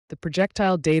The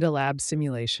Projectile Data Lab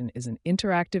simulation is an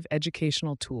interactive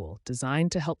educational tool designed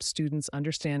to help students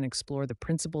understand and explore the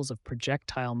principles of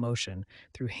projectile motion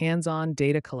through hands-on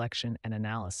data collection and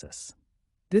analysis.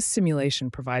 This simulation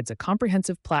provides a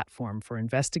comprehensive platform for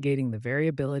investigating the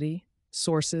variability,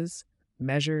 sources,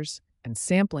 measures, and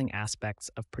sampling aspects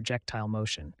of projectile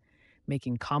motion,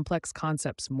 making complex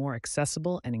concepts more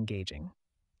accessible and engaging.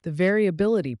 The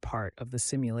variability part of the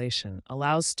simulation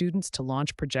allows students to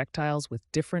launch projectiles with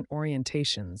different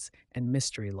orientations and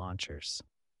mystery launchers.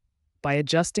 By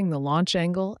adjusting the launch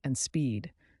angle and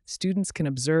speed, students can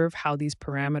observe how these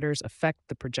parameters affect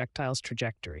the projectile's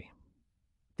trajectory.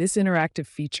 This interactive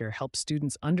feature helps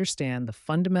students understand the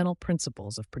fundamental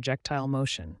principles of projectile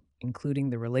motion, including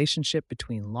the relationship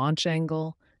between launch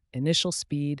angle, initial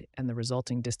speed, and the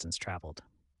resulting distance traveled.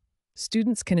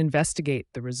 Students can investigate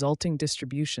the resulting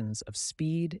distributions of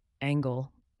speed,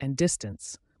 angle, and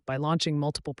distance by launching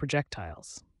multiple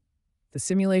projectiles. The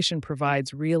simulation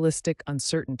provides realistic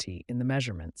uncertainty in the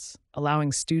measurements,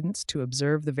 allowing students to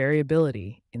observe the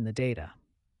variability in the data.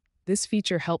 This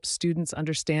feature helps students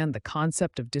understand the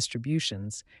concept of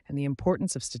distributions and the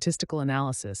importance of statistical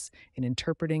analysis in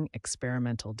interpreting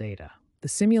experimental data. The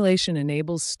simulation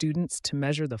enables students to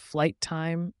measure the flight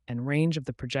time and range of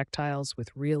the projectiles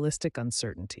with realistic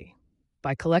uncertainty.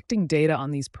 By collecting data on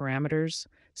these parameters,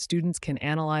 students can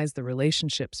analyze the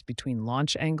relationships between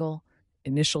launch angle,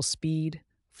 initial speed,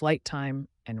 flight time,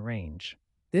 and range.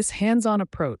 This hands-on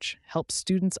approach helps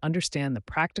students understand the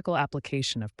practical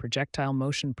application of projectile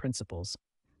motion principles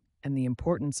and the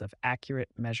importance of accurate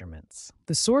measurements.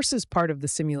 The sources part of the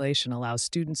simulation allows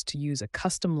students to use a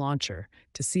custom launcher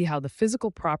to see how the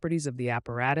physical properties of the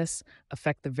apparatus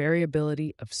affect the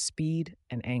variability of speed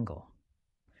and angle.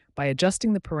 By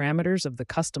adjusting the parameters of the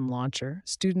custom launcher,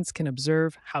 students can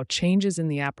observe how changes in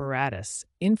the apparatus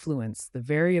influence the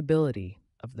variability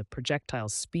of the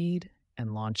projectile's speed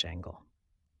and launch angle.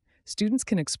 Students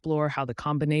can explore how the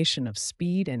combination of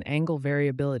speed and angle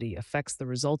variability affects the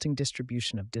resulting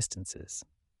distribution of distances.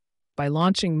 By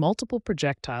launching multiple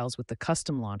projectiles with the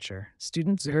custom launcher,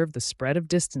 students observe the spread of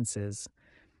distances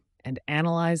and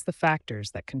analyze the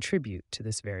factors that contribute to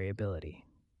this variability.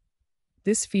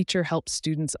 This feature helps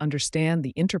students understand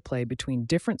the interplay between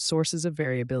different sources of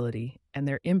variability and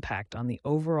their impact on the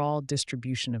overall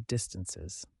distribution of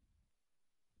distances.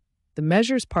 The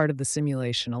measures part of the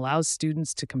simulation allows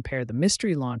students to compare the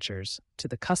mystery launchers to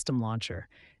the custom launcher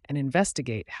and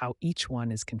investigate how each one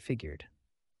is configured.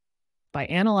 By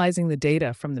analyzing the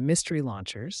data from the mystery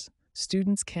launchers,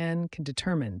 students can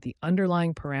determine the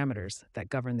underlying parameters that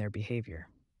govern their behavior.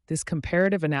 This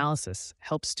comparative analysis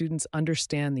helps students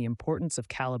understand the importance of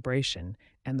calibration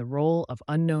and the role of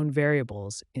unknown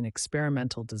variables in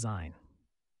experimental design.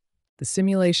 The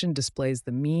simulation displays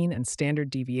the mean and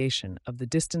standard deviation of the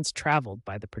distance traveled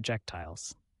by the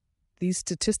projectiles. These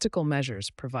statistical measures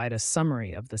provide a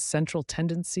summary of the central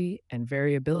tendency and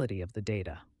variability of the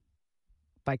data.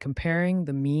 By comparing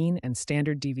the mean and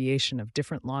standard deviation of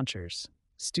different launchers,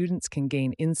 students can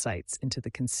gain insights into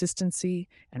the consistency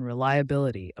and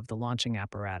reliability of the launching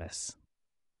apparatus.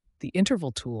 The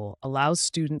interval tool allows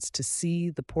students to see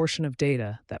the portion of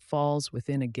data that falls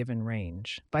within a given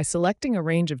range. By selecting a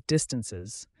range of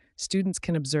distances, students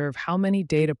can observe how many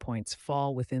data points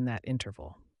fall within that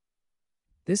interval.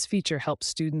 This feature helps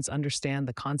students understand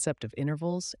the concept of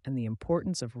intervals and the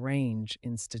importance of range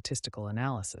in statistical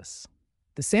analysis.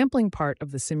 The sampling part of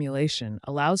the simulation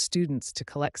allows students to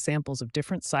collect samples of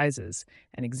different sizes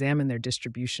and examine their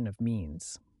distribution of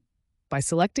means. By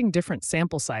selecting different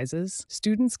sample sizes,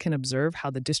 students can observe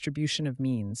how the distribution of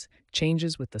means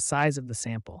changes with the size of the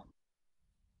sample.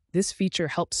 This feature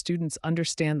helps students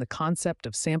understand the concept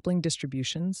of sampling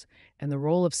distributions and the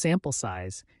role of sample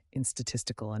size in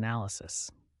statistical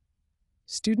analysis.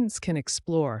 Students can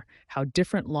explore how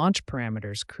different launch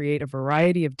parameters create a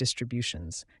variety of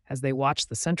distributions as they watch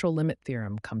the Central Limit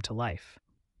Theorem come to life.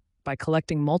 By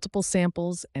collecting multiple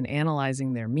samples and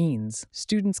analyzing their means,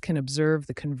 students can observe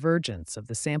the convergence of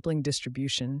the sampling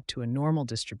distribution to a normal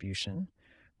distribution,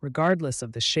 regardless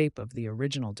of the shape of the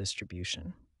original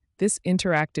distribution. This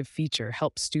interactive feature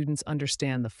helps students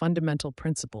understand the fundamental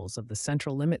principles of the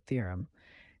Central Limit Theorem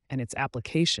and its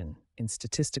application in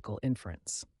statistical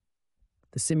inference.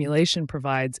 The simulation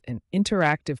provides an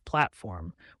interactive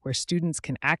platform where students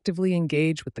can actively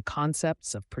engage with the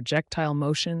concepts of projectile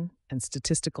motion and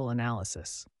statistical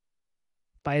analysis.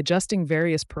 By adjusting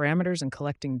various parameters and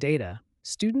collecting data,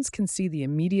 students can see the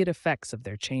immediate effects of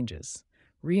their changes,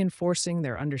 reinforcing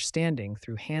their understanding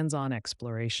through hands-on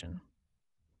exploration.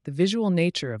 The visual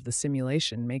nature of the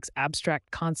simulation makes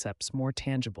abstract concepts more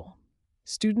tangible.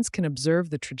 Students can observe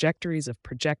the trajectories of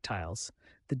projectiles,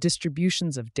 the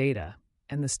distributions of data,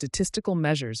 and the statistical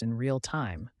measures in real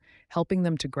time, helping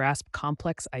them to grasp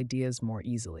complex ideas more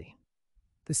easily.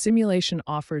 The simulation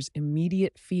offers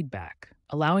immediate feedback,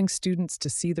 allowing students to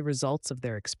see the results of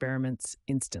their experiments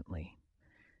instantly.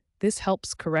 This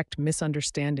helps correct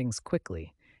misunderstandings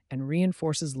quickly and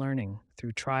reinforces learning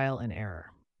through trial and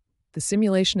error. The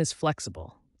simulation is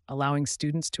flexible, allowing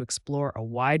students to explore a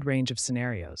wide range of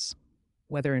scenarios,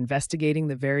 whether investigating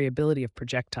the variability of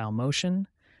projectile motion,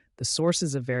 the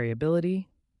sources of variability,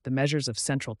 the measures of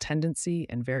central tendency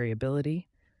and variability,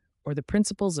 or the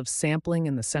principles of sampling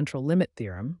and the Central Limit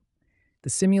Theorem. The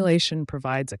simulation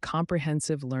provides a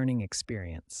comprehensive learning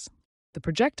experience. The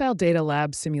Projectile Data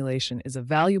Lab simulation is a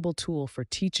valuable tool for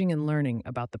teaching and learning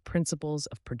about the principles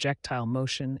of projectile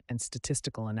motion and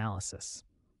statistical analysis.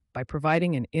 By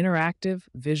providing an interactive,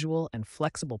 visual, and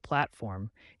flexible platform,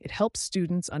 it helps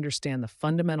students understand the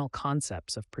fundamental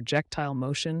concepts of projectile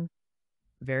motion,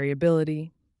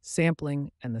 variability,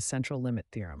 sampling, and the Central Limit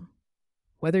Theorem.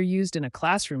 Whether used in a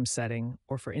classroom setting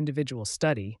or for individual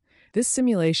study, this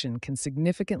simulation can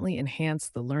significantly enhance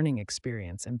the learning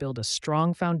experience and build a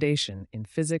strong foundation in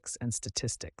physics and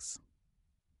statistics.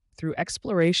 Through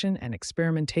exploration and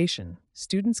experimentation,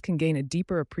 students can gain a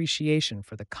deeper appreciation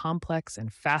for the complex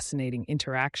and fascinating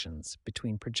interactions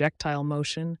between projectile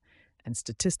motion and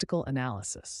statistical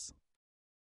analysis.